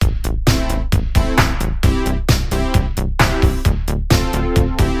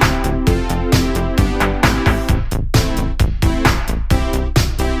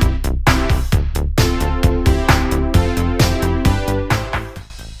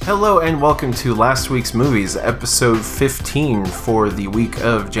Hello and welcome to Last Week's Movies, episode 15 for the week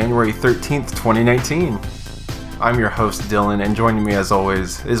of January 13th, 2019. I'm your host, Dylan, and joining me as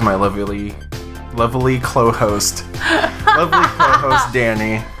always is my lovely co-host,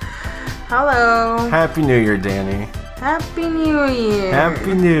 Danny. Hello. Happy New Year, Danny. Happy New Year.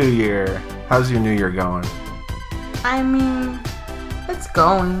 Happy New Year. How's your New Year going? I mean, it's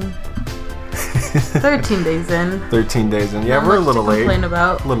going. 13 days in. 13 days in. Yeah, Not we're a much little to late. Complain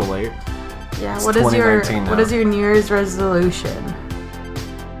about. A little late. Yeah. It's What is your now. New Year's resolution?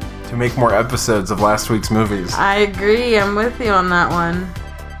 To make more episodes of Last Week's Movies. I agree. I'm with you on that one.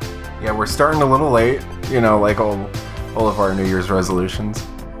 Yeah, we're starting a little late, like all of our New Year's resolutions.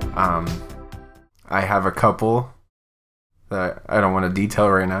 I have a couple that I don't want to detail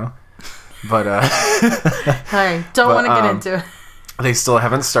right now, but Hey, don't want to get into it. they still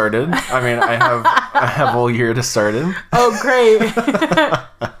haven't started. I mean, I have all year to start it. Oh, great.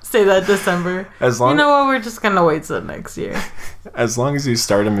 Say that December. You know what? We're just gonna wait till next year. As long as you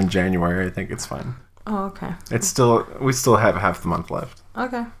start them in January, I think it's fine. Oh, okay. We still have half the month left.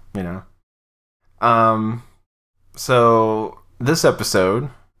 Okay. So this episode,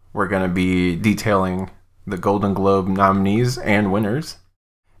 we're going to be detailing the Golden Globe nominees and winners.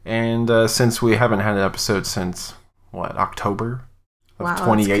 And since we haven't had an episode since, October of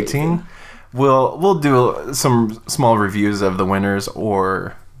 2018, we'll do some small reviews of the winners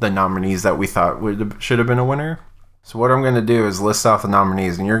or the nominees that we thought should have been a winner. So what I'm going to do is list off the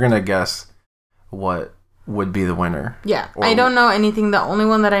nominees, and you're going to guess what would be the winner. Yeah, I don't know anything. The only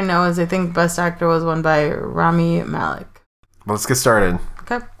one that I know is I think Best Actor was won by Rami Malek. Let's get started.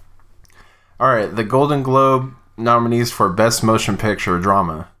 Okay. All right, the Golden Globe nominees for Best Motion Picture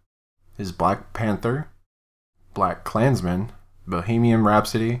Drama is Black Panther, Black Klansman, Bohemian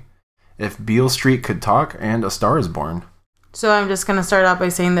Rhapsody, If Beale Street Could Talk, and A Star Is Born. So I'm just going to start out by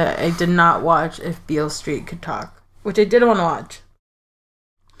saying that I did not watch If Beale Street Could Talk, which I did want to watch.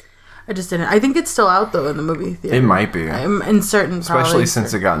 I just didn't. I think it's still out, though, in the movie theater. It might be. I'm uncertain, especially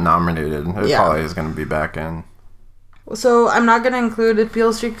since it got nominated. It probably is going to be back in. So I'm not going to include If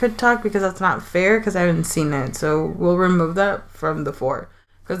Beale Street Could Talk because that's not fair because I haven't seen it. So we'll remove that from the 4.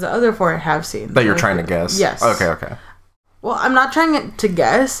 Because the other 4 I have seen. That you're trying to guess? Yes. Okay. Well, I'm not trying to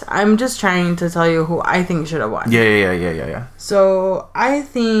guess. I'm just trying to tell you who I think should have won. Yeah. So I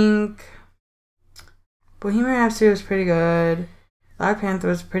think Bohemian Rhapsody was pretty good. Black Panther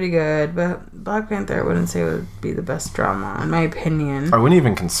was pretty good, but Black Panther I wouldn't say would be the best drama, in my opinion. I wouldn't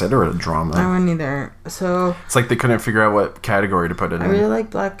even consider it a drama. I wouldn't either. So it's like they couldn't figure out what category to put it in. I really like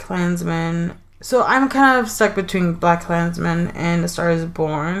Black Klansman. So I'm kind of stuck between Black Klansman and A Star Is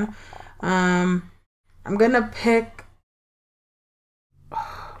Born. I'm gonna pick...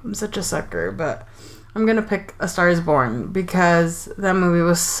 I'm such a sucker, but I'm gonna pick A Star Is Born because that movie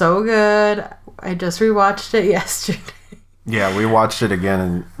was so good. I just rewatched it yesterday. Yeah, we watched it again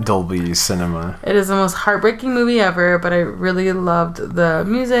in Dolby Cinema. It is the most heartbreaking movie ever, but I really loved the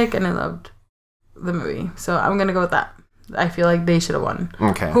music and I loved the movie. So I'm going to go with that. I feel like they should have won.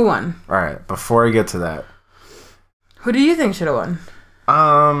 Okay. Who won? All right, before I get to that. Who do you think should have won?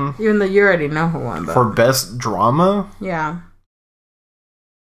 Even though you already know who won. But... For Best Drama? Yeah.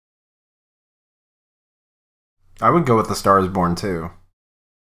 I would go with The Star Is Born too.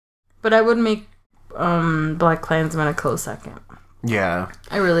 But I would make Black Klansman a close second. Yeah.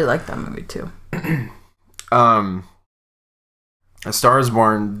 I really like that movie too. A Star Is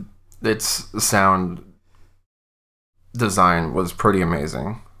Born, its sound design was pretty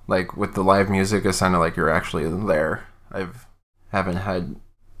amazing. Like with the live music, it sounded like you're actually there. I haven't had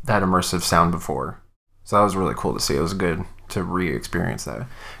that immersive sound before. So that was really cool to see. It was good to re-experience that.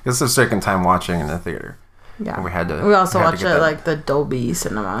 It's the second time watching in the theater. Yeah. And we also watched it like the Dolby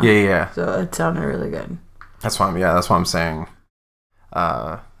Cinema. Yeah. So it sounded really good. That's what I'm saying.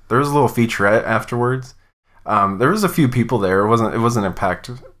 There was a little featurette afterwards. There was a few people there. It wasn't a packed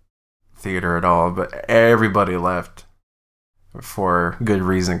theater at all, but everybody left for good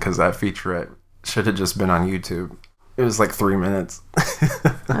reason because that featurette should have just been on YouTube. It was like 3 minutes.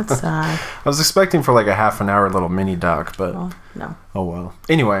 That's sad. I was expecting for like a half an hour little mini doc, but no. Oh well.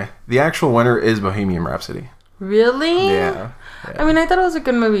 Anyway, the actual winner is Bohemian Rhapsody. Really? Yeah. I mean, I thought it was a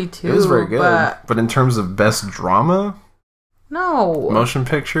good movie too. It was very good. But in terms of best drama, no. Motion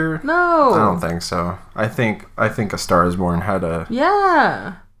picture, no. I don't think so. I think A Star Is Born had a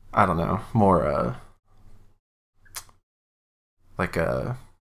I don't know, more like a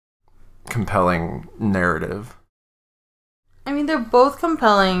compelling narrative. I mean, they're both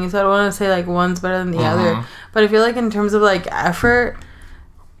compelling, so I don't want to say like one's better than the other. But I feel like in terms of like effort,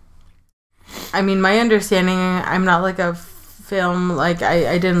 I mean, my understanding, I'm not like a film. Like,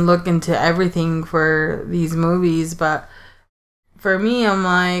 I didn't look into everything for these movies, but for me, I'm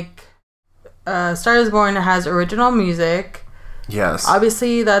like, Star is Born has original music. Yes.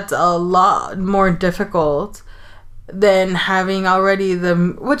 Obviously, that's a lot more difficult than having already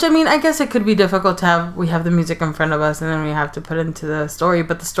which, I mean, I guess it could be difficult to have, we have the music in front of us and then we have to put into the story,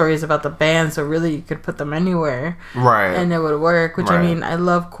 but the story is about the band, so really you could put them anywhere. Right. And it would work, which, right. I mean, I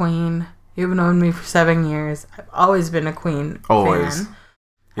love Queen. You've known me for 7 years. I've always been a Queen Always. fan.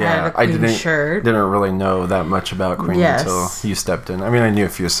 Yeah, I didn't really know that much about Queen until you stepped in. I mean, I knew a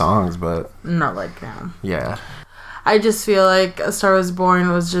few songs, but not like now. Yeah. I just feel like A Star Was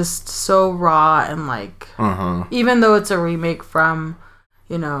Born was just so raw and like, even though it's a remake from,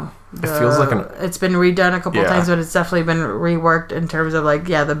 you know, it feels like it's been redone a couple times, but it's definitely been reworked in terms of like,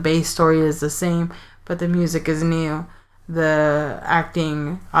 yeah, the base story is the same, but the music is new. The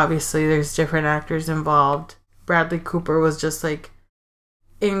acting, obviously, there's different actors involved. Bradley Cooper was just like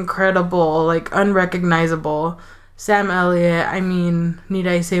incredible, like unrecognizable. Sam Elliott, I mean, need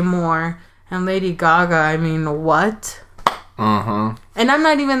I say more? And Lady Gaga, I mean, what? And I'm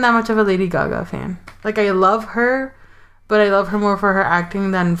not even that much of a Lady Gaga fan. Like, I love her, but I love her more for her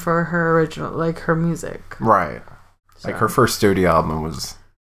acting than for her original, like, her music. Right. So. Like, her first studio album was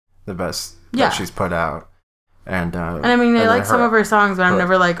the best that she's put out. And I mean, I like some of her songs, but I'm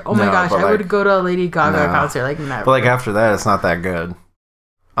never like, oh my gosh, I would go to a Lady Gaga concert. Like, never. But, like, after that, it's not that good.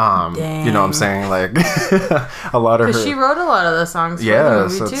 Dang. You know what I'm saying? Like, a lot of her... Because she wrote a lot of the songs for the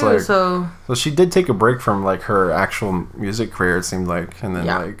movie, too, like, so she did take a break from, like, her actual music career, it seemed like, and then,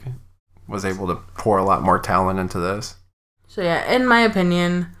 like, was able to pour a lot more talent into this. So, yeah, in my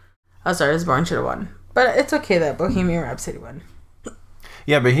opinion, A Star Is Born should have won. But it's okay that Bohemian Rhapsody won.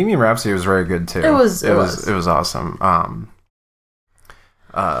 Yeah, Bohemian Rhapsody was very good, too. It was awesome.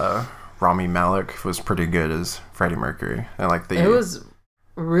 Rami Malek was pretty good as Freddie Mercury. I like the... It was...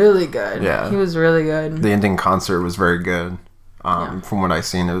 really good. Yeah. He was really good. The ending concert was very good. From what I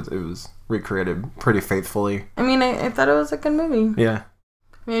seen, it was recreated pretty faithfully. I mean, I thought it was a good movie. Yeah.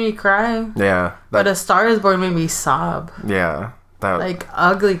 Made me cry. Yeah. But A Star Is Born made me sob. Yeah. That, like,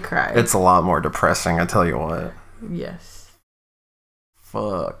 ugly cry. It's a lot more depressing, I tell you what. Yes.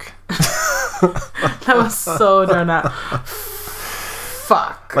 Fuck. That was so drawn out.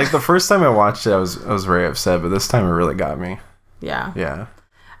 Fuck. Like, the first time I watched it, I was very upset, but this time it really got me. Yeah. Yeah.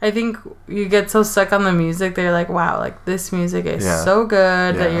 I think you get so stuck on the music that you're like, wow, like, this music is so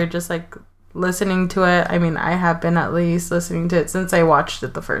good that you're just, like, listening to it. I mean, I have been at least listening to it since I watched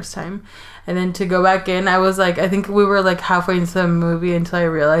it the first time. And then to go back in, I was like, I think we were, like, halfway into the movie until I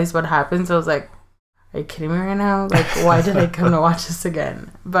realized what happened. So I was like, are you kidding me right now? Like, why did I come to watch this again?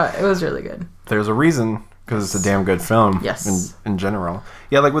 But it was really good. There's a reason, because it's a damn good film. Yes. In general.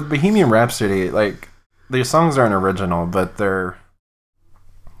 Yeah, like, with Bohemian Rhapsody, like, the songs aren't original, but they're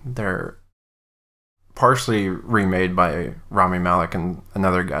partially remade by Rami Malek and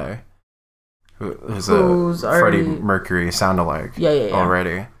another guy who's Freddie Mercury sound-alike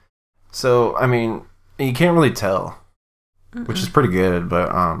already. So, I mean, you can't really tell, which is pretty good,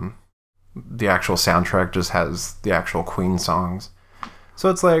 but the actual soundtrack just has the actual Queen songs. So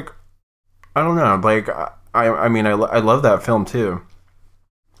it's like, I don't know, like, I mean, I love that film too,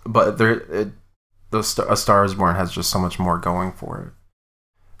 but A Star Is Born has just so much more going for it.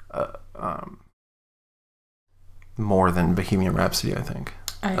 More than Bohemian Rhapsody, I think.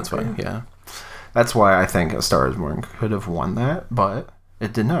 That's why I think A Star Is Born could have won that, but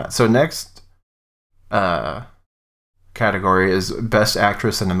it did not. So next category is Best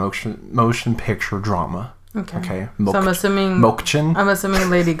Actress in a Motion Picture Drama. Okay. So I'm assuming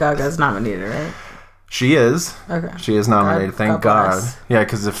Lady Gaga is nominated, right? She is. Okay. She is nominated. Thank God. Yeah,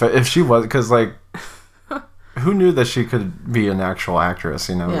 because if she was, because like, who knew that she could be an actual actress?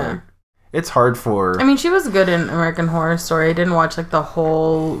 You know, like, it's hard for. I mean, she was good in American Horror Story. I didn't watch like the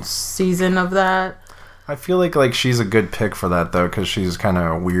whole season of that. I feel like she's a good pick for that though, because she's kind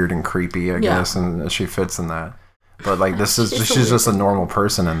of weird and creepy, I guess, and she fits in that. But like, she's just a normal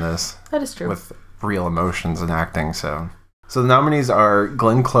person in this. That is true. With real emotions and acting. So the nominees are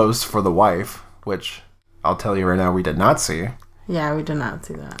Glenn Close for The Wife, which I'll tell you right now, we did not see. Yeah, we did not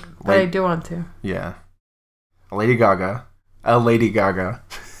see that, but I do want to. Yeah. Lady Gaga. Lady Gaga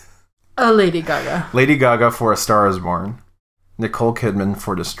for A Star Is Born. Nicole Kidman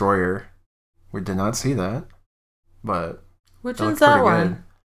for Destroyer. We did not see that, but which one's that one? Good.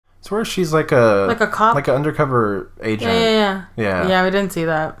 It's where she's like a cop, like an undercover agent. Yeah. We didn't see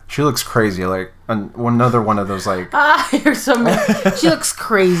that. She looks crazy, like another one of those like. You're so mad. She looks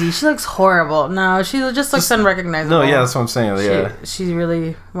crazy. She looks horrible. No, she just looks unrecognizable. No, yeah, that's what I'm saying. She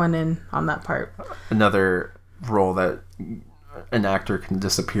really went in on that part. Another role that an actor can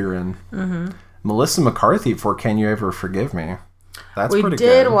disappear in. Mm-hmm. Melissa McCarthy for Can You Ever Forgive Me? That's pretty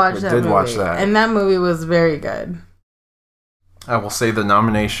good. We did watch that, and that movie was very good. I will say the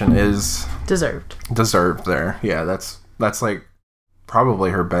nomination is deserved there. Yeah, that's like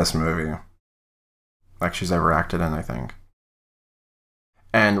probably her best movie like she's ever acted in, I think.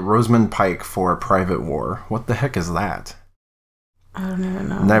 And Rosamund Pike for Private War. What the heck is that? I don't even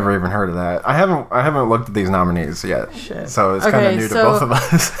know. Never even heard of that. I haven't looked at these nominees yet. Shit. So it's kind of new to both of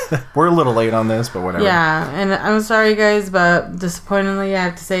us. We're a little late on this, but whatever. Yeah, and I'm sorry guys, but disappointingly I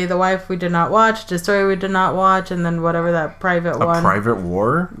have to say The Wife we did not watch, The Story we did not watch, and then whatever that Private one. Private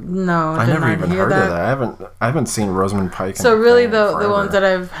War? No, I never even heard of that. I haven't seen Rosamund Pike. So really the ones that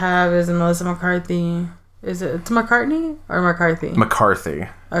I have is Melissa McCarthy. It's McCartney or McCarthy? McCarthy.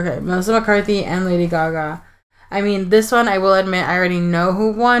 Okay, Melissa McCarthy and Lady Gaga. I mean, this one, I will admit, I already know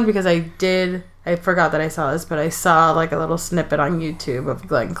who won because I forgot that I saw this, but I saw like a little snippet on YouTube of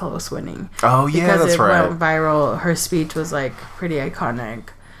Glenn Close winning. Oh, yeah, that's right. Because it went viral. Her speech was like pretty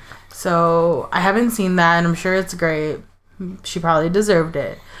iconic. So I haven't seen that, and I'm sure it's great. She probably deserved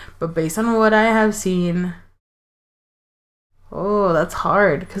it. But based on what I have seen, that's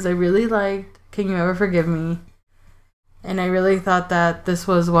hard because I really liked Can You Ever Forgive Me? And I really thought that this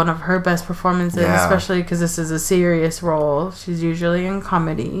was one of her best performances, especially because this is a serious role. She's usually in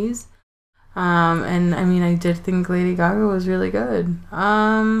comedies. And I mean, I did think Lady Gaga was really good.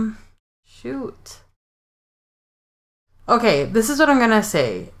 Shoot. Okay, this is what I'm gonna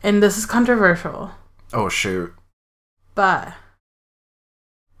say, and this is controversial. Oh, shoot. But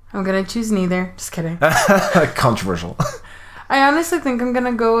I'm gonna choose neither. Just kidding. Controversial. I honestly think I'm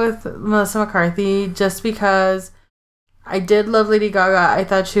gonna go with Melissa McCarthy just because I did love Lady Gaga. I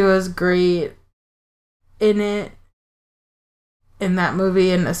thought she was great in it, in that movie,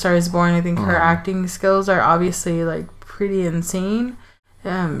 in A Star Is Born. I think her acting skills are obviously like pretty insane.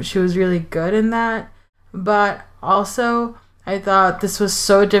 She was really good in that. But also, I thought this was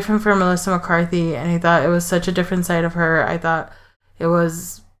so different from Melissa McCarthy, and I thought it was such a different side of her. I thought it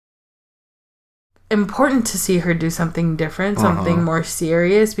was important to see her do something different, something more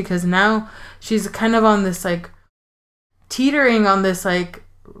serious, because now she's kind of on this like teetering on this like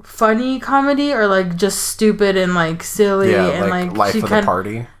funny comedy or like just stupid and like silly and like Life of the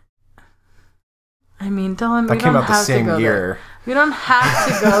Party. I mean, Dylan, that came out the same year. We don't have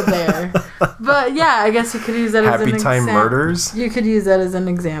to go there. But yeah, I guess you could use that as an example. Happy Time Murders? You could use that as an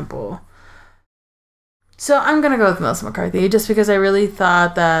example. So I'm going to go with Melissa McCarthy just because I really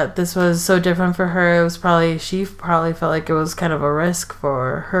thought that this was so different for her. She probably felt like it was kind of a risk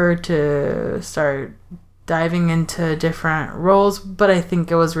for her to start diving into different roles, but I think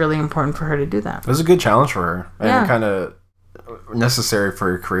it was really important for her to do that. It was a good challenge for her, and kind of necessary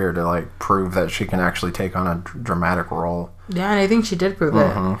for her career to like prove that she can actually take on a dramatic role. Yeah, and I think she did prove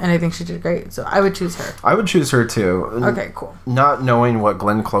it, and I think she did great. So I would choose her. I would choose her too. Okay, cool. Not knowing what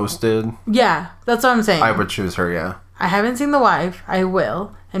Glenn Close did. Yeah, that's what I'm saying. I would choose her. Yeah. I haven't seen The Wife. I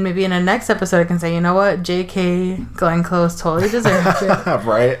will. And maybe in a next episode I can say, you know what? JK, Glenn Close totally deserved it.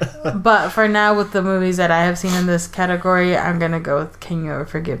 Right? But for now, with the movies that I have seen in this category, I'm going to go with Can You Ever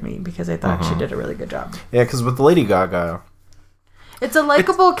Forgive Me? Because I thought she did a really good job. Yeah, because with Lady Gaga, it's a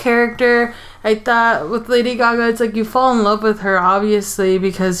likable character. I thought with Lady Gaga, it's like you fall in love with her, obviously,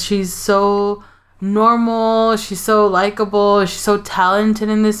 because she's so normal, she's so likable, she's so talented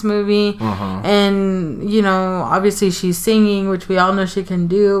in this movie, and you know, obviously she's singing, which we all know she can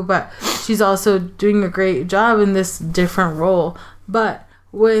do, but she's also doing a great job in this different role. But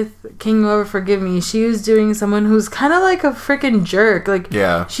with Can You Ever Forgive Me, she was doing someone who's kind of like a freaking jerk. Like,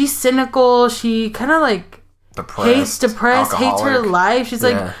 she's cynical, she kind of like depressed, hates her life. She's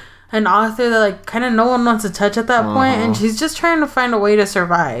like an author that like kind of no one wants to touch at that point, and she's just trying to find a way to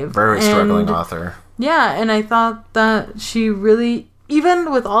survive. Very struggling author. Yeah, and I thought that she really,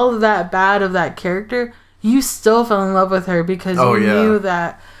 even with all of that bad of that character, you still fell in love with her because you knew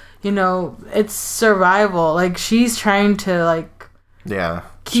that, you know, it's survival. Like, she's trying to like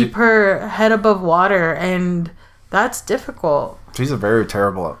keep her head above water, and that's difficult. She's a very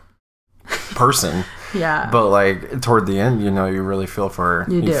terrible person. Yeah. But like toward the end, you know, you really feel for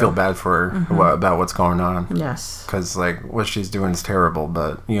her. You feel bad for her about what's going on. Yes. Because like what she's doing is terrible,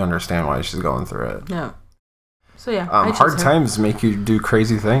 but you understand why she's going through it. Yeah. So yeah. Hard times make you do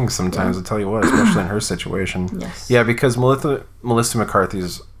crazy things sometimes. I'll tell you what, especially in her situation. Yes. Yeah, because Melissa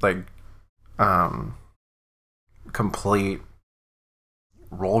McCarthy's like complete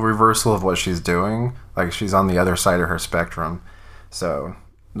role reversal of what she's doing. Like she's on the other side of her spectrum. So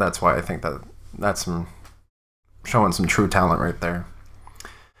that's why I think that's showing some true talent right there.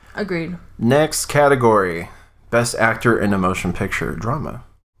 Agreed. Next category, Best Actor in a Motion Picture Drama.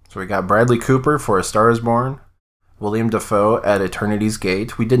 So we got Bradley Cooper for A Star Is Born, William Dafoe at Eternity's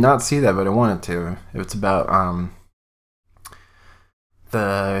Gate. We did not see that, but I wanted to. It's about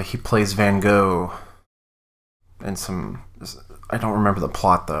he plays Van Gogh and I don't remember the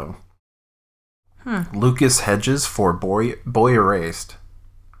plot though. Lucas Hedges for Boy Erased.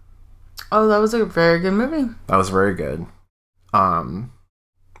 Oh, that was a very good movie. That was very good.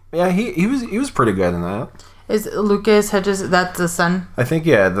 Yeah, he was pretty good in that. Is Lucas Hedges, that's the son? I think,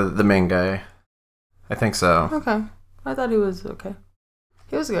 yeah, the main guy. I think so. Okay. I thought he was okay.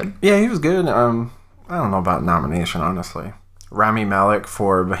 He was good. Yeah, he was good. I don't know about nomination, honestly. Rami Malek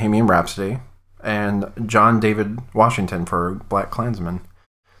for Bohemian Rhapsody and John David Washington for Black Klansman.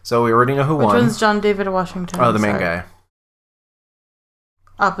 So we already know who won. Which one's John David Washington? Oh, the main guy.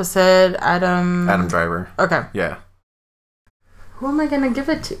 Opposite Adam Driver. Okay. Yeah. Who am I going to give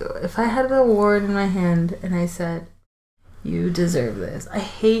it to? If I had the award in my hand and I said, you deserve this, I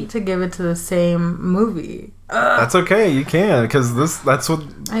hate to give it to the same movie. Ugh. That's okay. You can, because that's what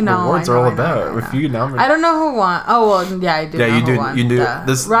awards are all about. If you nominate, I don't know who won. Oh, well, yeah, I do. Yeah, know you do. Who won. You do.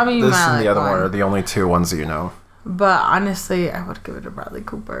 This and the other one are the only two ones that you know. But honestly, I would give it to Bradley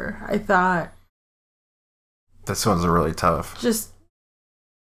Cooper. I thought this one's really tough.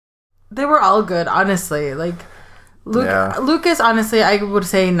 They were all good, honestly. Like Lucas, honestly, I would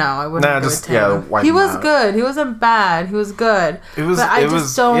say no. I wouldn't give it to him. He was good. He wasn't bad. He was good. But I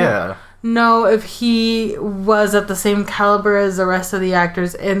just don't know if he was at the same caliber as the rest of the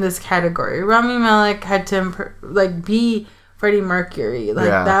actors in this category. Rami Malek had to be Freddie Mercury.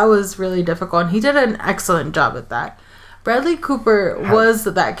 That was really difficult. And he did an excellent job at that. Bradley Cooper was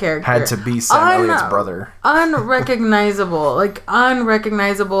that character. Had to be Sam Elliott's brother. Unrecognizable.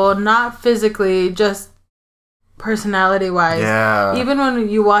 Unrecognizable. Not physically, just personality-wise. Yeah. Even when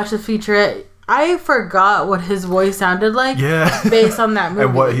you watch the featurette, I forgot what his voice sounded like. Yeah. Based on that movie.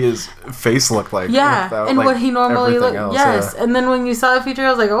 And what his face looked like. Yeah. And what he normally looked. Yes. Yeah. And then when you saw the feature, I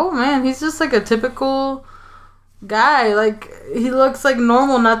was like, oh man, he's just a typical guy. He looks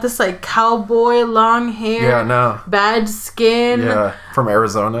normal, not this cowboy long hair. Yeah, no. Bad skin. Yeah, from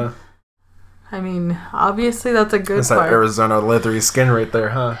Arizona. I mean, obviously that's a good It's part. that Arizona leathery skin right there,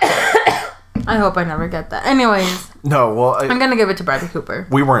 huh? I hope I never get that. Anyways. No, well, I'm gonna give it to Bradley Cooper.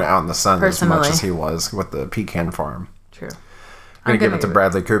 We weren't out in the sun as much as he was with the pecan farm. True. I'm gonna give it to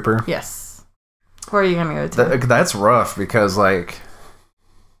Bradley Cooper. Yes. Who are you gonna give it to? That's rough because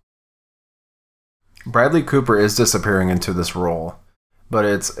Bradley Cooper is disappearing into this role, but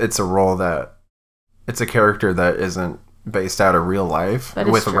it's a role that it's a character that isn't based out of real life.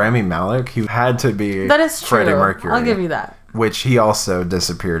 With true. Rami Malek, he had to be Freddie Mercury. I'll give you that. Which he also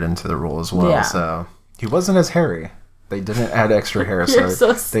disappeared into the role as well. Yeah. So he wasn't as hairy. They didn't add extra hair,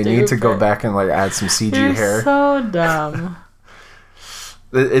 so they need to go back and add some CG hair. You're so dumb.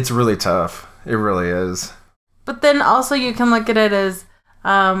 It's really tough. It really is. But then also you can look at it as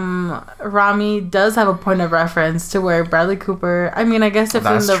Rami does have a point of reference to where Bradley Cooper. I mean, I guess if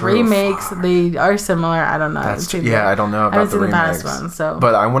in the remakes they are similar, I don't know. I don't know about the remakes. Past one, so.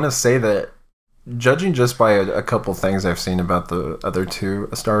 But I want to say that judging just by a couple things I've seen about the other two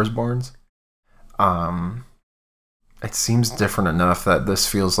A Star Is Borns, it seems different enough that this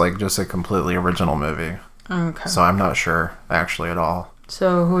feels like just a completely original movie. Okay. So I'm not sure actually at all.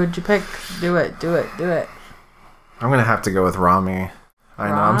 So who would you pick? Do it. I'm gonna have to go with Rami. I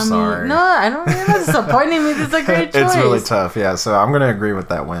know, I'm sorry. No, I don't think that's disappointing me. This is a great choice. It's really tough, yeah. So I'm going to agree with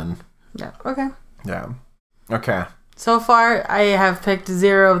that win. Yeah, okay. Yeah. Okay. So far, I have picked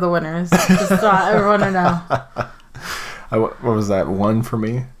 0 of the winners. Just so everyone to know. What was that, 1 for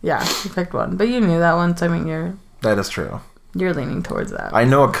me? Yeah, you picked 1. But you knew that one, so I mean, that is true. You're leaning towards that. I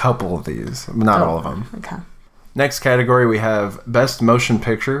know a couple of these, but not all of them. Okay. Next category, we have Best Motion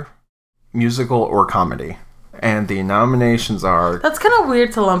Picture, Musical, or Comedy. And the nominations are... That's kind of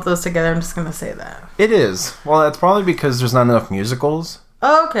weird to lump those together. I'm just going to say that. It is. Well, that's probably because there's not enough musicals.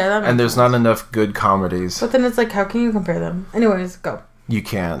 Oh, okay. That makes and there's sense. Not enough good comedies. But then it's how can you compare them? Anyways, go. You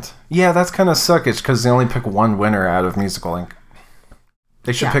can't. Yeah, that's kind of suckish because they only pick 1 winner out of Musical Inc.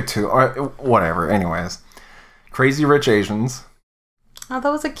 They should pick 2. Or whatever. Anyways. Crazy Rich Asians. Oh,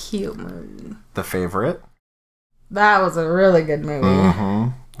 that was a cute movie. The Favorite. That was a really good movie.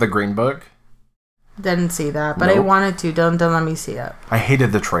 Mm-hmm. The Green Book. Didn't see that, but I wanted to. Don't let me see it. I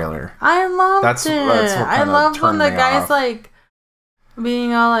hated the trailer. I loved it. That's what I love when the guy's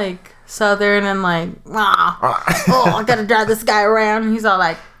being all southern and I gotta drive this guy around. And he's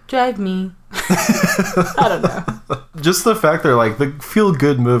all drive me. I don't know. Just the fact they're the feel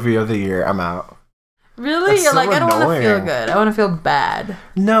good movie of the year. I'm out. Really? That's You're so like, I don't want to feel annoying. good. I want to feel bad.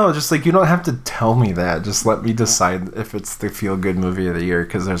 No, just like you don't have to tell me that. Just let me decide if it's the feel good movie of the year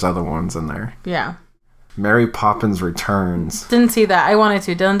because there's other ones in there. Yeah. Mary Poppins Returns. Didn't see that. I wanted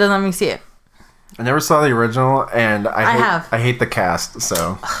to. Dylan, let me see it. I never saw the original, and I hate the cast.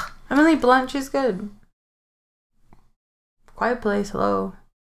 So Emily Blunt, she's good. Quiet Place, hello.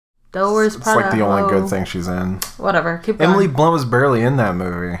 Devil Wears Prada, it's like the only hello. good thing she's in. Whatever, keep going. Emily Blunt was barely in that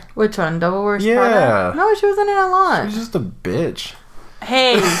movie. Which one? Devil Wears Yeah. Prada? No, she wasn't in a lot. She's just a bitch.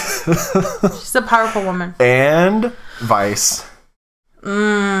 Hey, she's a powerful woman. And Vice.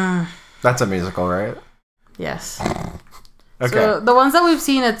 Mm, That's a musical, right? yes. Okay. So the ones that we've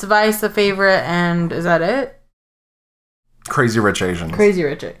seen, it's Vice, The Favorite, and is that it? Crazy Rich Asians. Crazy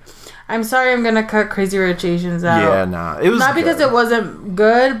Rich. I'm sorry, I'm gonna cut Crazy Rich Asians out. Yeah, nah. It was not because good. it wasn't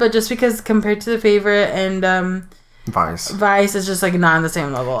good, but just because compared to The Favorite and Vice is just like not on the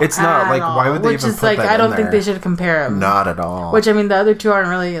same level. It's not like all. why would they Which even is put like that I in don't think there? they should compare them. Not at all. Which I mean, the other two aren't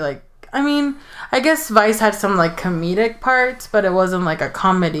really like. I mean, I guess Vice had some like comedic parts, but it wasn't like a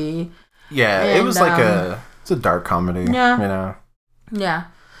comedy. Yeah, it And, was like it's a dark comedy. Yeah. You know. Yeah.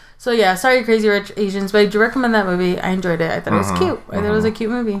 So yeah, sorry, Crazy Rich Asians, but I do recommend that movie. I enjoyed it. I thought it was cute. I thought it was a cute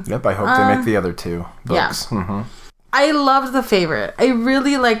movie. Yep. I hope they make the other two books. Yeah. Mm-hmm. I loved The Favorite. I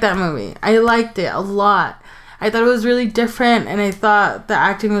really liked that movie. I liked it a lot. I thought it was really different, and I thought the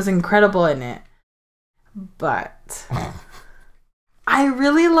acting was incredible in it. But I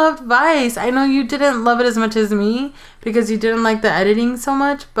really loved Vice. I know you didn't love it as much as me because you didn't like the editing so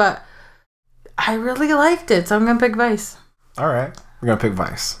much, but I really liked it, so I'm gonna pick Vice. All right. We're gonna pick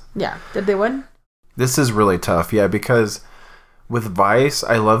Vice. Yeah. Did they win? This is really tough. Yeah, because with Vice,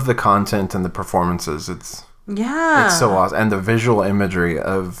 I love the content and the performances. It's so awesome, and the visual imagery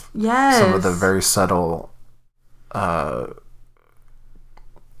of some of the very subtle. And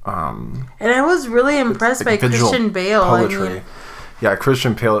I was really impressed by Christian Bale. Poetry. I mean, Yeah,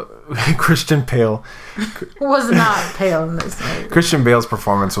 Christian Bale was not pale in this movie. Christian Bale's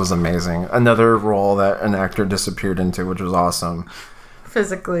performance was amazing. Another role that an actor disappeared into, which was awesome.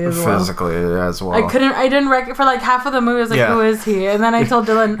 Physically as well. I didn't recognize for like half of the movie. I was like, Yeah. who is he? And then I told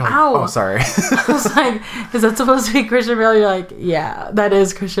Dylan, ow. Oh, sorry. I was like, is that supposed to be Christian Bale? You're like, yeah, that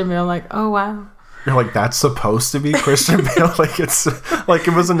is Christian Bale. I'm like, oh, wow. You're like, that's supposed to be Christian Bale? Like it's like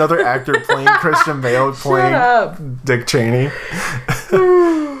it was another actor playing Christian Bale playing Dick Cheney.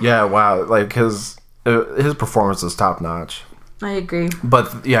 Yeah, wow. Like his performance is top notch. I agree.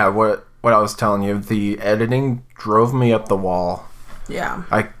 But yeah, what I was telling you, the editing drove me up the wall. Yeah.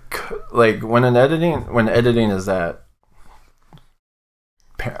 Like when editing is that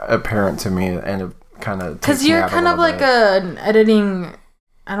apparent to me, and it kind of because you're kind of like an editing.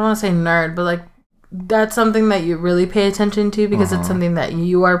 I don't want to say nerd, but like that's something that you really pay attention to because it's something that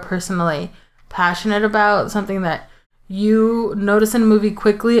you are personally passionate about. Something that you notice in a movie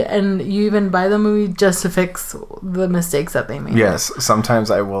quickly, and you even buy the movie just to fix the mistakes that they made. Yes, sometimes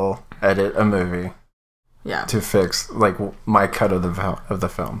I will edit a movie. Yeah. To fix like my cut of the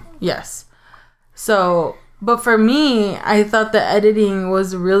film. Yes. So, but for me, I thought the editing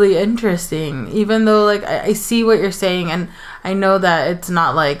was really interesting. Even though like I see what you're saying, and I know that it's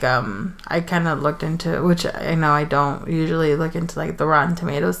not like I kind of looked into, which I know I don't usually look into like the Rotten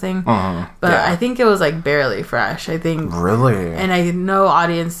Tomatoes thing, but yeah. I think it was like barely fresh. I think really, and I know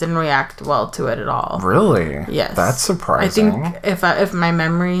audience didn't react well to it at all. Really? Yes. That's surprising. I think if my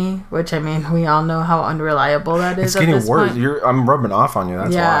memory, which I mean we all know how unreliable that is. It's getting worse. I'm rubbing off on you.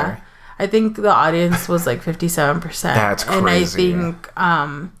 That's why. I think the audience was like 57%. That's crazy. And I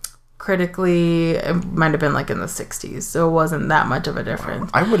think critically it might have been like in the 60s, so it wasn't that much of a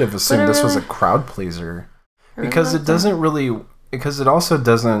difference. I would have assumed this was a crowd pleaser because it doesn't really, because it also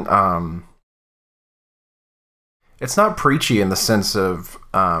doesn't it's not preachy in the sense of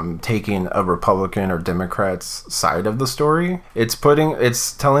taking a Republican or Democrat's side of the story. It's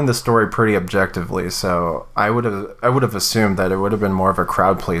telling the story pretty objectively. So I would have assumed that it would have been more of a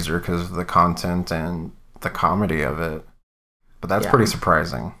crowd pleaser because of the content and the comedy of it. But that's pretty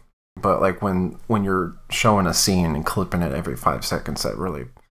surprising. But like when you're showing a scene and clipping it every 5 seconds, that really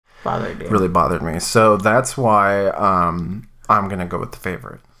bothered me. So that's why I'm gonna go with The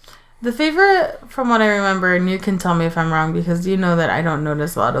Favorite. The Favorite, from what I remember, and you can tell me if I'm wrong because you know that I don't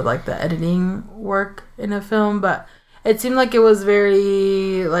notice a lot of like the editing work in a film, but it seemed like it was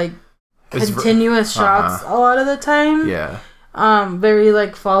very like continuous shots a lot of the time. Yeah. Very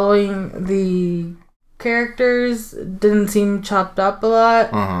like following the characters, didn't seem chopped up a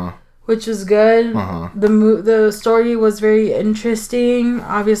lot, which was good. The story was very interesting.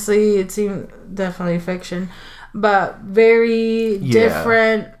 Obviously, it seemed definitely fiction, but very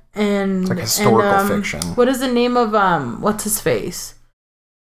different And it's like historical and, fiction. What is the name of what's his face?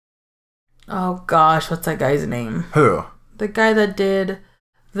 Oh gosh, what's that guy's name? Who? The guy that did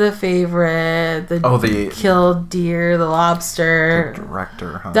The Favorite, the Killed Deer, The Lobster. The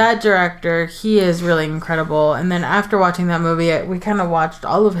director, huh? That director, he is really incredible. And then after watching that movie, we kind of watched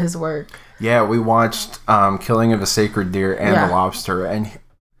all of his work. Yeah, we watched Killing of a Sacred Deer and The Lobster, and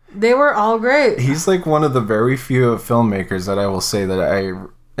they were all great. He's like one of the very few filmmakers that I will say that I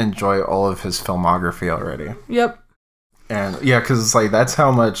enjoy all of his filmography already. Yep. And yeah, because it's like that's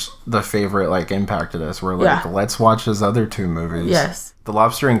how much The Favorite like impacted us. We're like, let's watch his other two movies. Yes. The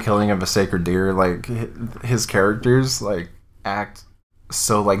Lobster and Killing of a Sacred Deer, like his characters like act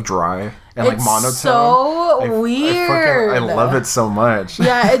so like dry and like monotone. So weird. I love it so much.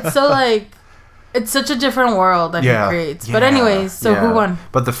 Yeah, it's so like it's such a different world that he creates. But anyways, so who won?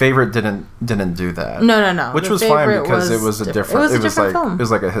 But The Favorite didn't do that. No. Which was fine because it was a different. It was like film. It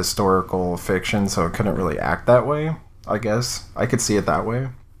was like a historical fiction, so it couldn't really act that way. I guess I could see it that way.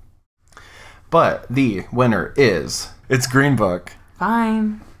 But the winner is Green Book.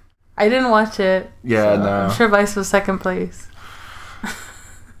 Fine. I didn't watch it. Yeah, so no. I'm sure Vice was second place.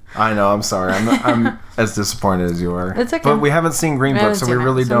 I know. I'm sorry. I'm as disappointed as you are. It's okay. But we haven't seen Green Book, so we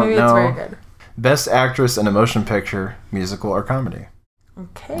really don't maybe know. It's very good. Best actress in a motion picture, musical, or comedy.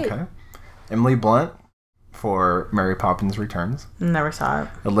 Okay. Emily Blunt for Mary Poppins Returns. Never saw it.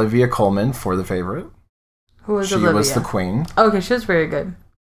 Olivia Colman for The Favorite. Who was Olivia? She was the queen. Okay, she was very good.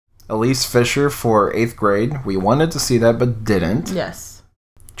 Elise Fisher for 8th grade. We wanted to see that, but didn't. Yes.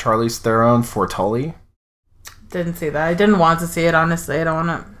 Charlize Theron for Tully. Didn't see that. I didn't want to see it, honestly. I don't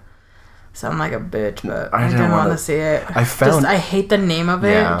want to sound like a bitch, but I didn't want to see it. I hate the name of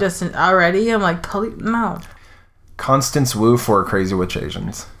it. Yeah. Just already, I'm like, Tully, no. Constance Wu for Crazy Witch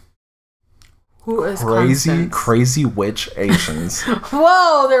Asians. Who is Constance? Crazy Witch Asians.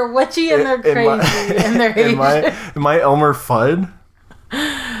 Whoa, they're witchy and they're crazy and they're Asian. Am I Elmer Fudd?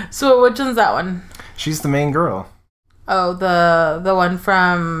 So which one's that one? She's the main girl. Oh, the one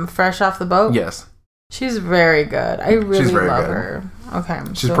from Fresh Off the Boat? Yes. She's very good. I really love her. Okay.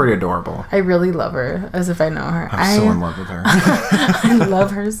 She's pretty adorable. I really love her, as if I know her. I'm so in love with her. I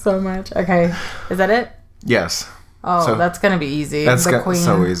love her so much. Okay. Is that it? Yes. Oh, so that's going to be easy. That's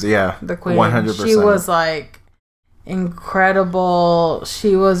so easy, yeah. The queen. 100%. She was, like, incredible.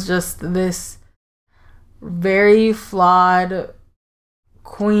 She was just this very flawed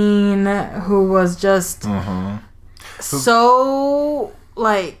queen who was just so,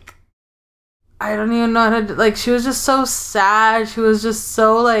 like, I don't even know how to, like, she was just so sad. She was just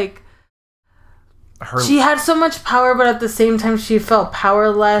so, like, she had so much power, but at the same time, she felt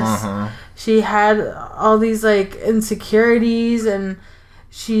powerless. She had all these, like, insecurities, and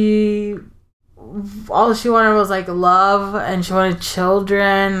all she wanted was, like, love, and she wanted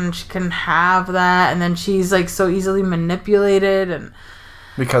children, and she couldn't have that, and then she's, like, so easily manipulated, and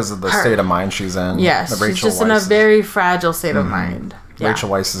because of the state of mind she's in. Yes, she's just in a very fragile state of mind. Yeah. Rachel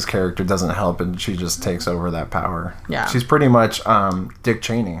Weisz's character doesn't help, and she just takes over that power. Yeah. She's pretty much Dick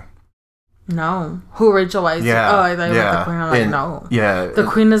Cheney. No. Who, Rachel Weisz? Yeah. Oh, I thought you were the queen. I'm like, no. Yeah. The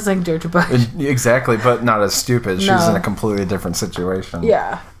queen is like George Bush. Exactly, but not as stupid. She's in a completely different situation.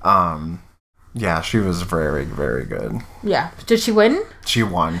 Yeah. Yeah, she was very, very good. Yeah. Did she win? She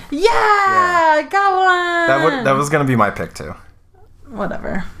won. Yeah! I got one! That was going to be my pick, too.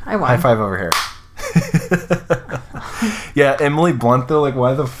 Whatever. I won. High five over here. Yeah, Emily Blunt, though, like,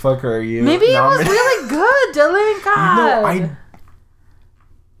 why the fuck are you? Maybe it was really good, Dylan. God.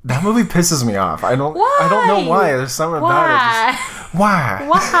 That movie pisses me off. I don't know why. There's something about it. Why?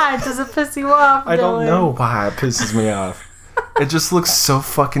 Why does it piss you off, Dylan? I don't know why it pisses me off. It just looks so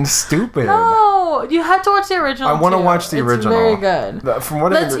fucking stupid. No, you have to watch the original. I want to watch the original. It's very good. From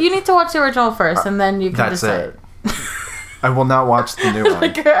what you need to watch the original first, and then you can decide. That's it. I will not watch the new one.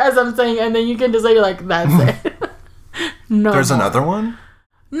 Like, as I'm saying, and then you can decide. You're like, that's it. No. There's another one?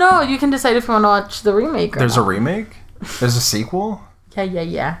 No, you can decide if you want to watch the remake. There's a remake? There's a sequel?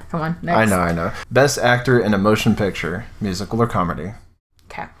 Yeah. Come on, next. I know. Best actor in a motion picture, musical or comedy.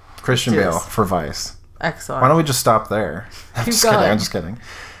 Okay. Christian Bale for Vice. Excellent. Why don't we just stop there? I'm just kidding.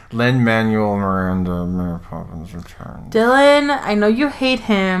 Lin-Manuel Miranda, Mary Poppins Returns. Dylan, I know you hate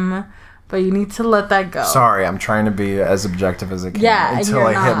him, but you need to let that go. Sorry, I'm trying to be as objective as I can until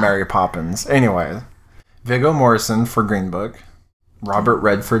I hit Mary Poppins. Anyway, Viggo Mortensen for Green Book. Robert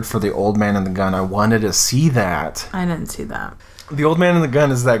Redford for The Old Man and the Gun. I wanted to see that. I didn't see that. The Old Man and the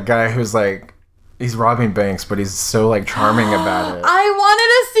Gun is that guy who's like, he's robbing banks, but he's so like charming about it. I wanted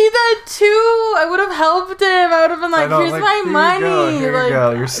to see that too. I would have helped him. I would have been like, here's my money. Here you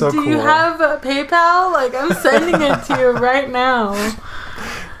go. You're so cool. Do you have PayPal? Like, I'm sending it to you right now.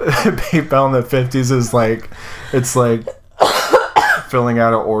 PayPal in the 50s is like, it's like filling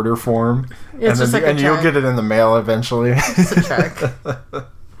out an order form. It's just like a check. You'll get it in the mail eventually. It's a check.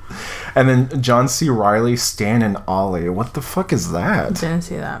 And then John C. Reilly, Stan and Ollie. What the fuck is that? Didn't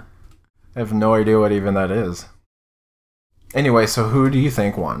see that. I have no idea what even that is. Anyway, so who do you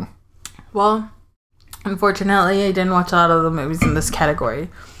think won? Well, unfortunately, I didn't watch a lot of the movies in this category.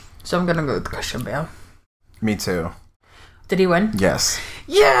 So I'm going to go with Christian Bale. Me too. Did he win? Yes.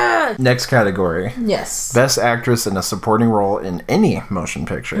 Yeah! Next category. Yes. Best actress in a supporting role in any motion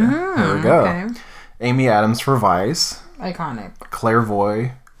picture. Here we go. Okay. Amy Adams for Vice. Iconic. Claire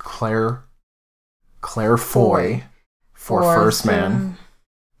Foy for First Man.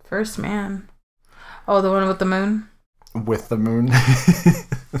 First Man. Oh, the one with the moon? With the moon.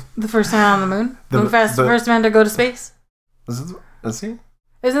 The first man on the moon? First man to go to space? Is he?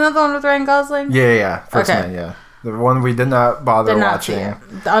 Isn't that the one with Ryan Gosling? Yeah. First Man, yeah. The one we did not bother watching.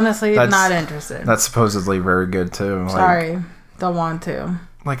 Honestly, not interested. That's supposedly very good too. Sorry. Don't want to.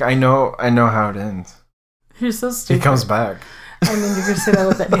 Like, I know how it ends. You're so stupid. He comes back. I mean, you can say that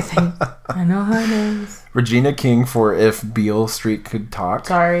with anything. I know how it is. Regina King for If Beale Street Could Talk.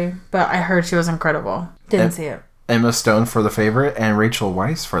 Sorry, but I heard she was incredible. Didn't see it. Emma Stone for The Favorite and Rachel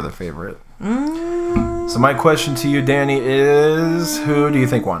Weisz for The Favorite. So my question to you, Danny, is who do you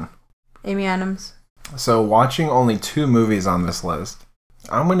think won? Amy Adams. So watching only 2 movies on this list,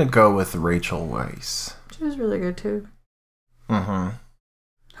 I'm going to go with Rachel Weisz. She was really good too. Mm-hmm.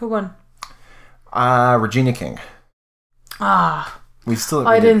 Who won? Regina King. I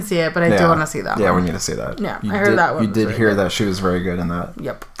didn't see it, but I do want to see that one. Yeah, we need to see that. Yeah, I heard that one. You did hear that she was very good in that.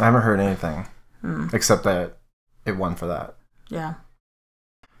 Yep. I haven't heard anything. Except that it won for that. Yeah.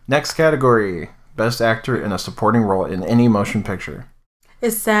 Next category. Best actor in a supporting role in any motion picture.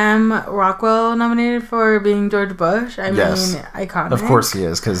 Is Sam Rockwell nominated for being George Bush? Yes. Mean, iconic. Of course he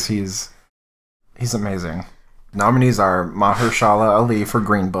is, because he's amazing. Nominees are Mahershala Ali for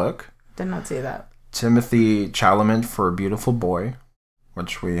Green Book. Did not see that. Timothy Chalamet for Beautiful Boy,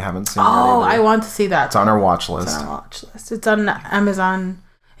 which we haven't seen yet. I want to see that. It's on our watch list. It's on Amazon.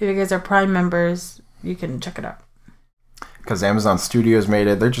 If you guys are Prime members, you can check it out. Because Amazon Studios made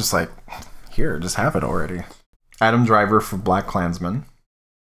it. They're just like, here, just have it already. Adam Driver for BlacKkKlansman.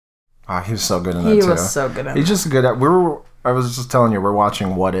 He was so good in that too. He was so good in that. He's just good at... I was just telling you, we're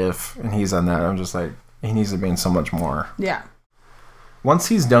watching What If, and he's on that. I'm just like, he needs to be in so much more. Yeah. Once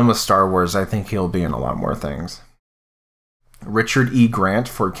he's done with Star Wars, I think he'll be in a lot more things. Richard E. Grant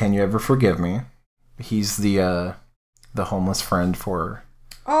for Can You Ever Forgive Me? He's the homeless friend for...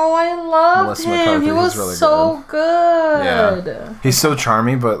 Oh, I loved him. McCarthy. He was really so good. Yeah. He's so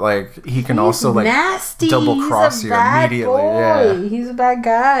charming, but like he can also like nasty. Double cross you immediately. Boy. Yeah. He's a bad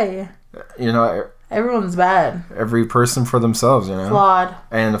guy. You know, everyone's bad. Every person for themselves, you know. Flawed.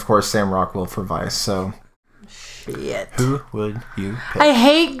 And of course Sam Rockwell for Vice. So shit. Who would you pick? I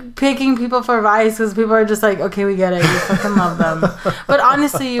hate picking people for Vice because people are just like, okay, we get it. We fucking love them. But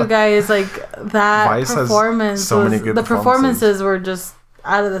honestly, you guys, like that Vice performance, so many good performances were just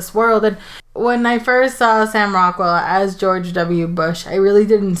out of this world. And when I first saw Sam Rockwell as George W. Bush, I really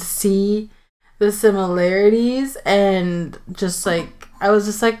didn't see the similarities, and just like I was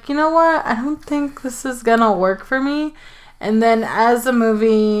just like, you know what, I don't think this is gonna work for me. And then as the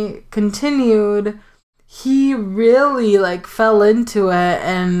movie continued, he really like fell into it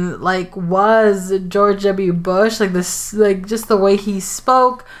and like was George W. Bush, like this, like just the way he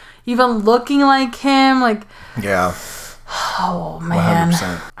spoke, even looking like him, like yeah. Oh man,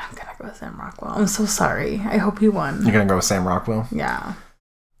 100%. I'm gonna go with Sam Rockwell. I'm so sorry. I hope he won. You're gonna go with Sam Rockwell? Yeah,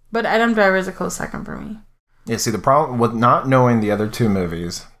 but Adam Driver is a close second for me. Yeah. See, the problem with not knowing the other 2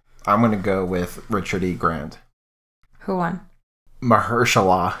 movies, I'm gonna go with Richard E. Grant. Who won?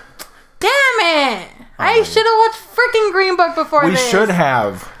 Mahershala. Damn it! I should have watched freaking Green Book before this. We should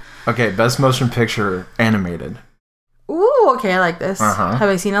have. Okay, best motion picture animated. Ooh, okay, I like this. Have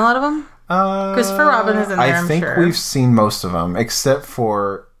I seen a lot of them? Christopher Robin is in there, I'm sure. I think we've seen most of them, except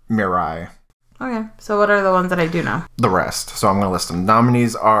for Mirai. Okay, so what are the ones that I do know? The rest. So I'm going to list them.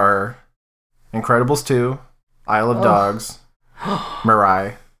 Nominees are Incredibles 2, Isle of Dogs,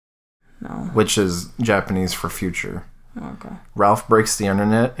 Mirai, which is Japanese for future. Okay. Ralph Breaks the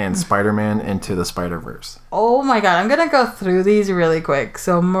Internet, and Spider-Man Into the Spider-Verse. Oh my god, I'm gonna go through these really quick.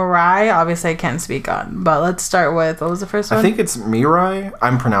 So Mirai, obviously I can't speak on, but let's start with, what was the first one? I think it's Mirai.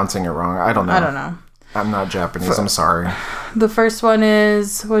 I'm pronouncing it wrong. I don't know. I'm not Japanese. I'm sorry. The first one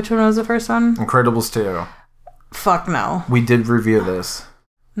is, which one was the first one? Incredibles 2. Fuck no. We did review this.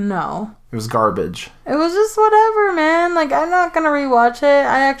 No. It was garbage. It was just whatever, man. Like, I'm not gonna rewatch it.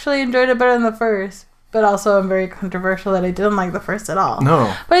 I actually enjoyed it better than the first. but also I'm very controversial that I didn't like the first at all.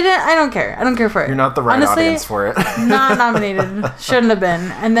 No. But I don't care. I don't care for it. You're not the right Honestly, audience for it. Not nominated. Shouldn't have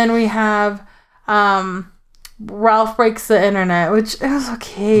been. And then we have Ralph Breaks the Internet, which it was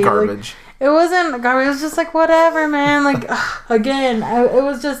okay. Garbage. Like, it wasn't garbage. It was just like, whatever, man. Like, again, it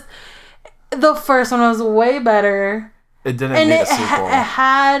was just... The first one was way better. It didn't need a sequel. It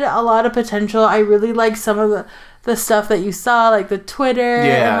had a lot of potential. I really liked some of the stuff that you saw, like the Twitter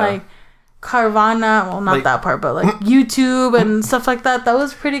and like Carvana. Well, not like, that part, but like YouTube and stuff like that. That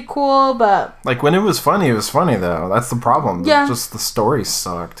was pretty cool, but... Like, when it was funny, though. That's the problem. Yeah. Just the story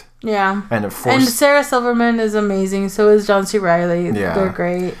sucked. Yeah. And it forced... And Sarah Silverman is amazing. So is John C. Reilly. Yeah. They're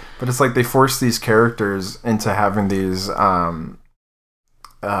great. But it's like they forced these characters into having these...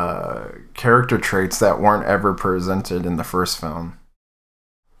 character traits that weren't ever presented in the first film.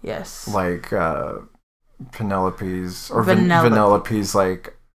 Yes. Like Vanellope's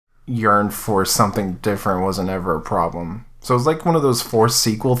like yearn for something different wasn't ever a problem. So it was like one of those forced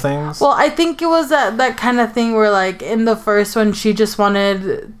sequel things. Well, I think it was that kind of thing where like in the first one she just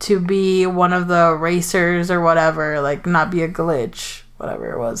wanted to be one of the racers or whatever, like not be a glitch,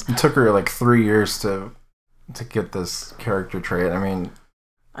 whatever it was. It took her like 3 years to get this character trait.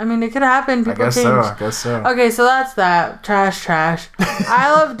 I mean, it could happen. People change. I guess so. Okay, so that's that. Trash.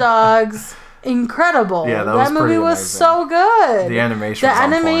 Isle of Dogs. Incredible. Yeah, that movie was amazing. So good. The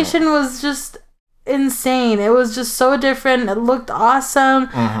animation was just insane. It was just so different. It looked awesome.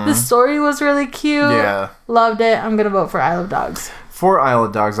 Mm-hmm. The story was really cute. Yeah. Loved it. I'm going to vote for Isle of Dogs. For Isle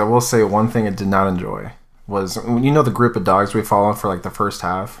of Dogs, I will say one thing I did not enjoy was, the group of dogs we follow for like the first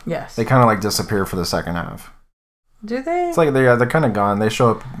half? Yes. They kind of like disappear for the second half. Do they? It's like they're kind of gone. They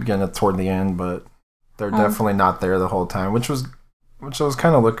show up again toward the end, but they're definitely not there the whole time, which I was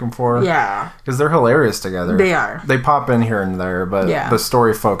kind of looking for. Yeah. Because they're hilarious together. They are. They pop in here and there, but the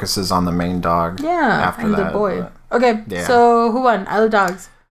story focuses on the main dog. Yeah. After and that, the boy. Okay. Yeah. So who won? Isle of Dogs.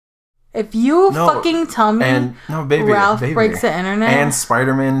 If you fucking tell me Ralph Breaks the Internet and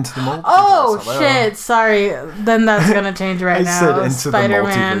Spider-Man Into the Multiverse. Oh shit! Sorry, then that's gonna change right now. I said Into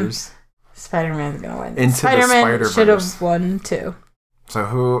Spider-Man. the Multiverse. Spider-Man's gonna win. Into Spider-Man the should have won too. So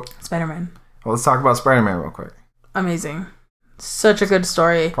who? Spider-Man. Well, let's talk about Spider-Man real quick. Amazing. Such a good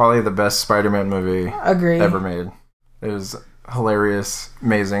story. Probably the best Spider-Man movie ever made. It was hilarious,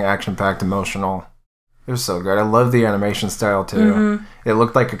 amazing, action-packed, emotional. It was so good. I love the animation style too. Mm-hmm. It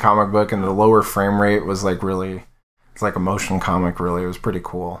looked like a comic book, and the lower frame rate was like really... It's like a motion comic, really. It was pretty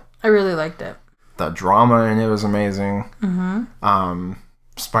cool. I really liked it. The drama in it was amazing. Mm-hmm.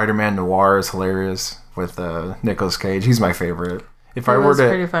 Spider-Man Noir is hilarious with Nicolas Cage. He's my favorite.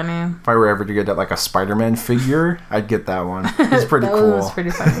 Pretty funny. If I were ever to get like a Spider-Man figure, I'd get that one. It's pretty cool. That was pretty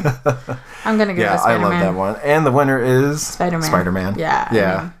funny. I'm gonna give it to Spider-Man. I love that one. And the winner is Spider-Man.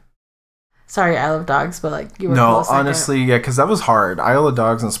 Yeah. Sorry, Isle of Dogs, but like you were close. No, honestly, because that was hard. Isle of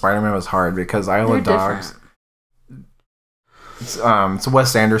Dogs and Spider-Man was hard because Isle of Dogs. It's a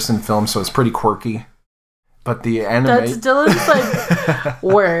Wes Anderson film, so it's pretty quirky. But the That's Dylan's like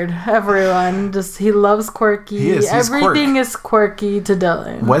word. Everyone he loves quirky. He's Everything is quirky to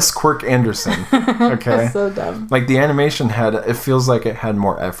Dylan. Wes Quirk Anderson. Okay, so dumb. Like the animation it feels like it had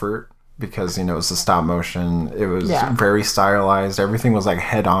more effort because it was a stop motion. It was very stylized. Everything was like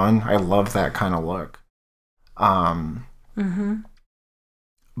head on. I love that kind of look. Mm-hmm.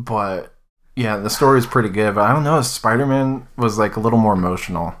 But yeah, the story is pretty good. But I don't know if Spider-Man was like a little more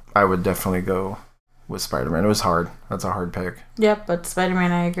emotional. I would definitely go with Spider-Man. It was hard. That's a hard pick. Yep, but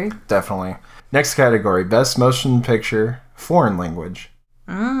Spider-Man, I agree. Definitely. Next category, Best Motion Picture, Foreign Language.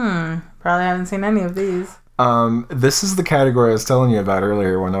 Probably haven't seen any of these. This is the category I was telling you about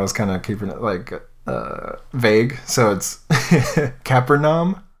earlier when I was kind of keeping it like vague. So it's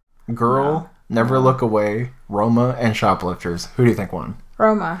Capernaum, Girl, Never Look Away, Roma, and Shoplifters. Who do you think won?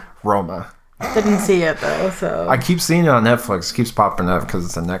 Roma. Didn't see it though, so I keep seeing it on Netflix. It keeps popping up because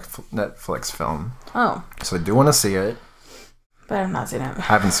it's a Netflix film. Oh, so I do want to see it, but I've not seen it.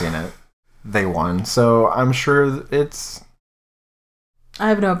 Haven't seen it. They won, so I'm sure it's. I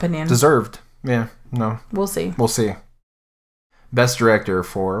have no opinion. Deserved. Yeah. No. We'll see. Best Director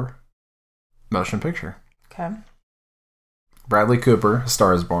for Motion Picture. Okay. Bradley Cooper, A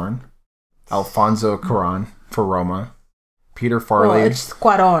Star Is Born. Alfonso Cuarón for Roma. Peter Farrelly. Well, it's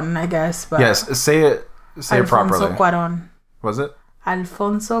Cuarón, I guess. But yes, say it properly. Alfonso Cuarón. Was it?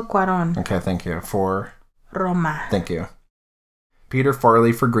 Alfonso Cuarón. Okay, thank you. For Roma. Thank you. Peter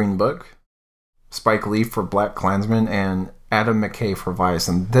Farrelly for Green Book. Spike Lee for Black Klansman. And Adam McKay for Vice.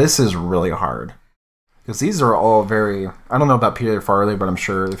 And this is really hard. Because these are all very... I don't know about Peter Farrelly, but I'm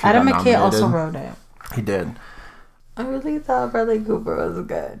sure if he Adam McKay also wrote it. He did. I really thought Bradley Cooper was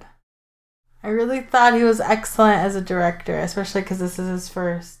good. I really thought he was excellent as a director, especially because this is his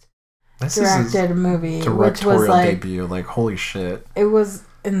first directed movie, which was like debut. Like, holy shit! It was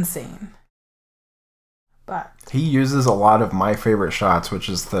insane. But he uses a lot of my favorite shots, which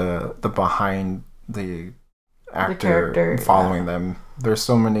is the behind the actor following them. There's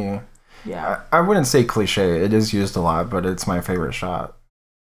so many. Yeah, I wouldn't say cliche. It is used a lot, but it's my favorite shot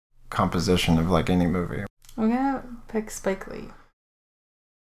composition of like any movie. I'm gonna pick Spike Lee.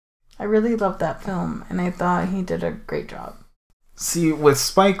 I really loved that film, and I thought he did a great job. See, with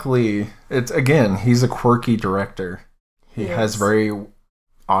Spike Lee, he's a quirky director. He has very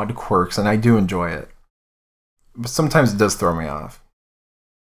odd quirks, and I do enjoy it. But sometimes it does throw me off.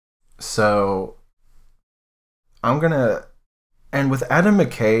 So, and with Adam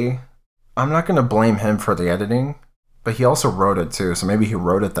McKay, I'm not gonna blame him for the editing, but he also wrote it too, so maybe he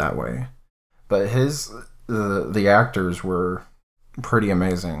wrote it that way. But the actors were pretty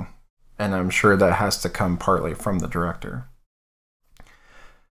amazing. And I'm sure that has to come partly from the director.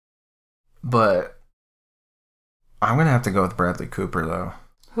 But I'm going to have to go with Bradley Cooper, though.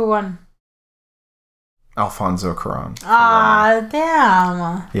 Who won? Alfonso Cuarón. Ah,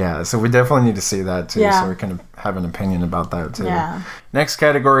 damn. Yeah, so we definitely need to see that, too, so we can have an opinion about that, too. Yeah. Next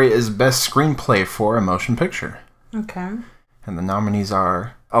category is Best Screenplay for a Motion Picture. Okay. And the nominees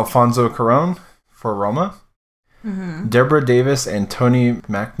are Alfonso Cuarón for Roma. Mm-hmm. Deborah Davis and Tony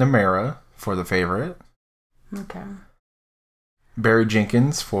McNamara for The Favorite. Okay. Barry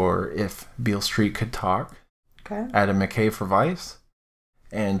Jenkins for If Beale Street Could Talk. Okay. Adam McKay for Vice.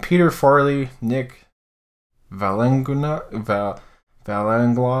 And Peter Farrelly, Nick Valangua,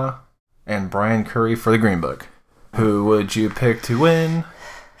 and Brian Curry for The Green Book. Who would you pick to win?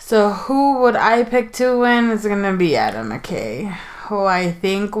 So who would I pick to win is going to be Adam McKay. Who I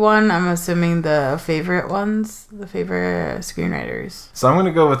think won, I'm assuming the favorite screenwriters. So I'm going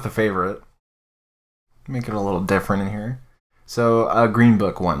to go with The Favorite. Make it a little different in here. So Green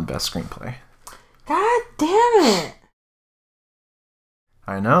Book won Best Screenplay. God damn it.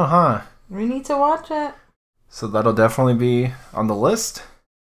 I know, huh? We need to watch it. So that'll definitely be on the list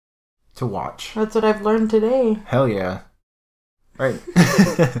to watch. That's what I've learned today. Hell yeah. Right.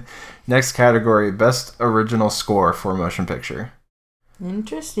 Next category, Best Original Score for a Motion Picture.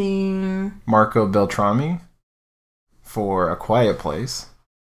 Interesting. Marco Beltrami for A Quiet Place.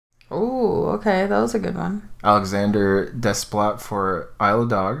 Oh, okay. That was a good one. Alexander Desplat for Isle of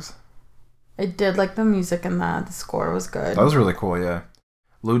Dogs. I did like the music in that. The score was good. That was really cool, yeah.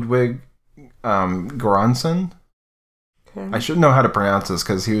 Ludwig Göransson. Okay. I should know how to pronounce this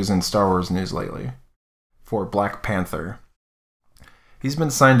because he was in Star Wars news lately. For Black Panther. He's been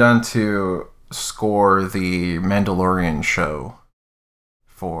signed on to score the Mandalorian show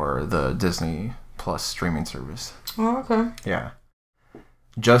for the Disney Plus streaming service. Oh, okay. Yeah.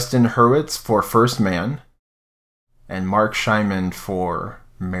 Justin Hurwitz for First Man. And Mark Scheinman for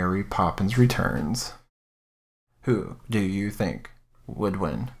Mary Poppins Returns. Who do you think would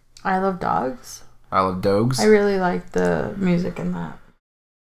win? I Love Dogs. Isle of Dogs? I really like the music in that.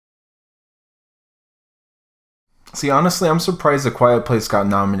 See, honestly, I'm surprised A Quiet Place got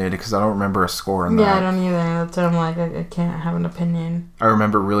nominated because I don't remember a score in that. Yeah, I don't either. That's what I'm like, I can't have an opinion. I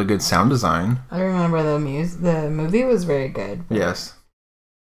remember really good sound design. I remember the movie was very good. Yes.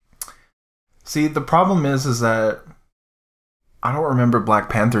 See, the problem is that I don't remember Black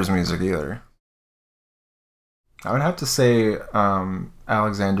Panther's music either. I would have to say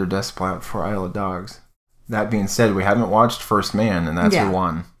Alexander Desplat for Isle of Dogs. That being said, we haven't watched First Man, and that's who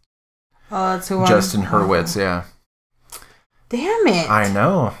won. Oh, that's who won? Justin Hurwitz, yeah. Damn it. I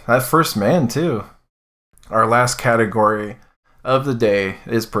know. That First Man, too. Our last category of the day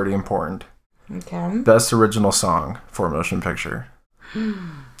is pretty important. Okay. Best Original Song for a Motion Picture.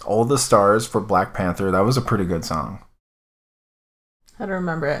 All the Stars for Black Panther. That was a pretty good song. I don't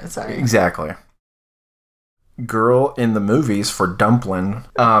remember it. Sorry. Exactly. Girl in the Movies for Dumplin'.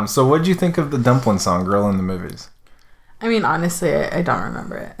 So what did you think of the Dumplin' song, Girl in the Movies? I mean, honestly, I don't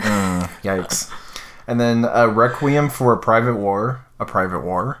remember it. Yikes. And then Requiem for a Private War. A Private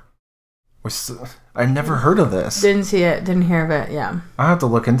War. I never heard of this. Didn't see it. Didn't hear of it. Yeah. I have to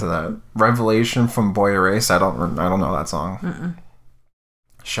look into that. Revelation from Boy Erased. I don't know that song. Mm-mm.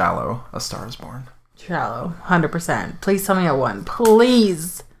 Shallow. A Star Is Born. Shallow. 100%. Please tell me I won.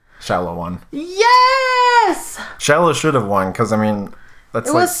 Please. Shallow won. Yes! Shallow should have won because, I mean,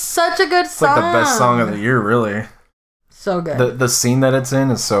 it was such a good song. It's like the best song of the year, really. So good. The scene that it's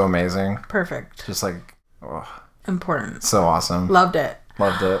in is so amazing. Perfect. Just like, important. So awesome. Loved it.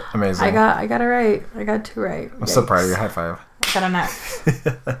 Loved it. Amazing. I got it right. I got 2 right. I'm so proud of you. High five. I got a net.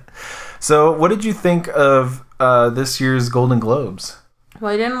 So, what did you think of this year's Golden Globes?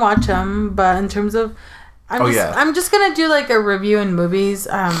 Well, I didn't watch them, but in terms of, I'm just gonna do like a review in movies.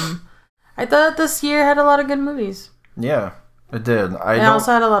 I thought this year had a lot of good movies. Yeah, it did. I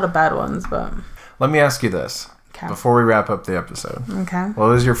also had a lot of bad ones, but. Let me ask you this before we wrap up the episode. Okay. What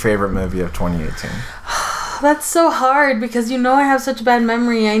was your favorite movie of 2018? That's so hard because I have such bad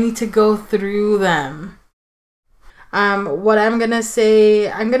memory. I need to go through them. What I'm gonna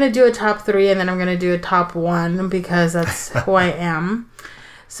say, I'm gonna do a top 3 and then I'm gonna do a top 1 because that's who I am.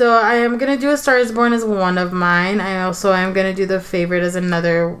 So I am gonna do A Star Is Born as one of mine. I also am gonna do The Favorite as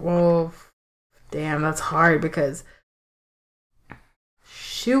another. Well, damn, that's hard because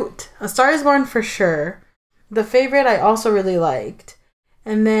shoot, A Star Is Born for sure. The Favorite I also really liked,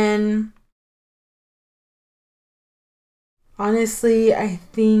 and then honestly, I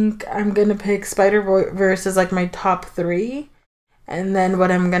think I'm gonna pick Spider-Verse as like my top 3, and then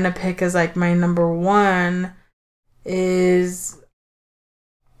what I'm gonna pick as like my number 1 is.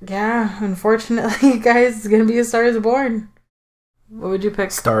 Yeah, unfortunately, guys, it's gonna be A Star Is Born. What would you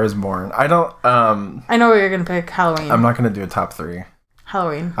pick? Star Is Born. I don't. I know what you're gonna pick. Halloween. I'm not gonna do a top 3.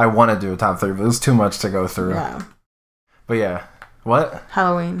 Halloween. I want to do a top 3, but it's too much to go through. Yeah. But yeah, what?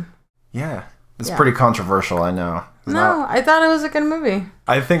 Halloween. Yeah, it's pretty controversial. I know. I thought it was a good movie.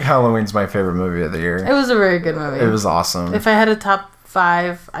 I think Halloween's my favorite movie of the year. It was a very good movie. It was awesome. If I had a top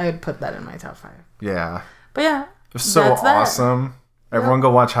 5, I would put that in my top 5. Yeah. But yeah, it was so awesome. Everyone go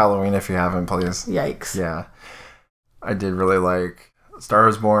watch Halloween if you haven't, please. Yikes. Yeah. I did really like Star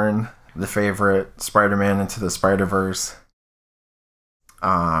Is Born, The Favorite, Spider-Man Into the Spider-Verse,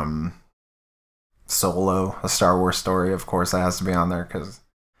 Solo, A Star Wars Story, of course, that has to be on there because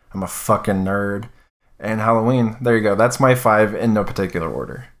I'm a fucking nerd. And Halloween. There you go. That's my 5 in no particular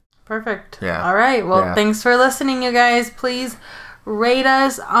order. Perfect. Yeah. All right. Well, thanks for listening, you guys. Please rate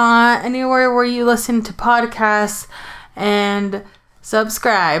us on anywhere where you listen to podcasts and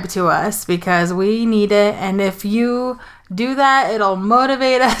subscribe to us because we need it. And if you do that, it'll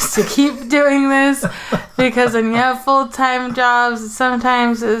motivate us to keep doing this because when you have full-time jobs,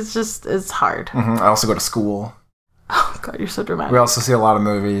 sometimes it's hard. Mm-hmm. I also go to school. Oh God, you're so dramatic. We also see a lot of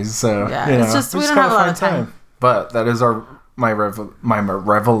movies, so yeah, it's just we don't have a lot of time. But that is my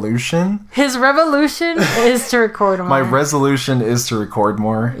revolution. His revolution is to record more. My resolution is to record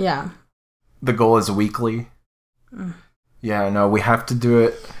more. Yeah. The goal is weekly. Yeah, no, we have to do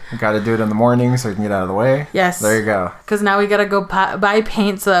it. We got to do it in the morning so we can get out of the way. Yes. There you go. Because now we got to go buy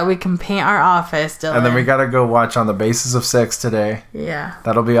paint so that we can paint our office, Dylan. And then we got to go watch On the Basis of Sex today. Yeah.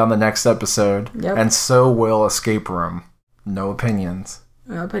 That'll be on the next episode. Yep. And so will Escape Room. No opinions.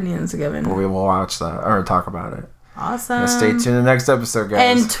 No opinions given. But we will watch that or talk about it. Awesome. Now stay tuned to the next episode, guys.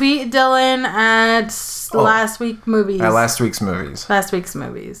 And tweet Dylan at last week's movies. At last week's movies. Last week's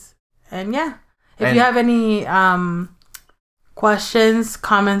movies. And yeah. If you have any questions,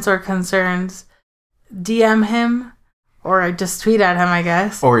 comments, or concerns, DM him or just tweet at him, I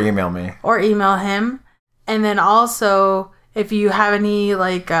guess. Or email me. Or email him. And then also, if you have any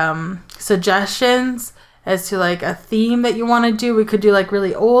like suggestions as to like a theme that you want to do, we could do like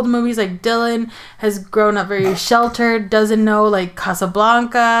really old movies. Like Dylan has grown up very sheltered, doesn't know like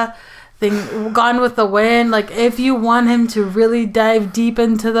Casablanca, Gone with the Wind. Like if you want him to really dive deep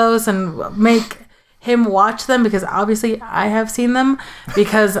into those and make him watch them, because obviously I have seen them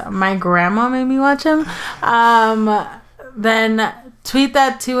because my grandma made me watch them, then tweet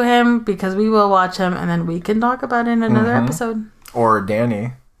that to him because we will watch him and then we can talk about it in another episode. Or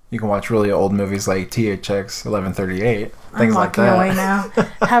Danny, you can watch really old movies like THX 1138, things like that. I'm walking away now.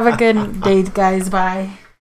 Have a good day, guys. Bye.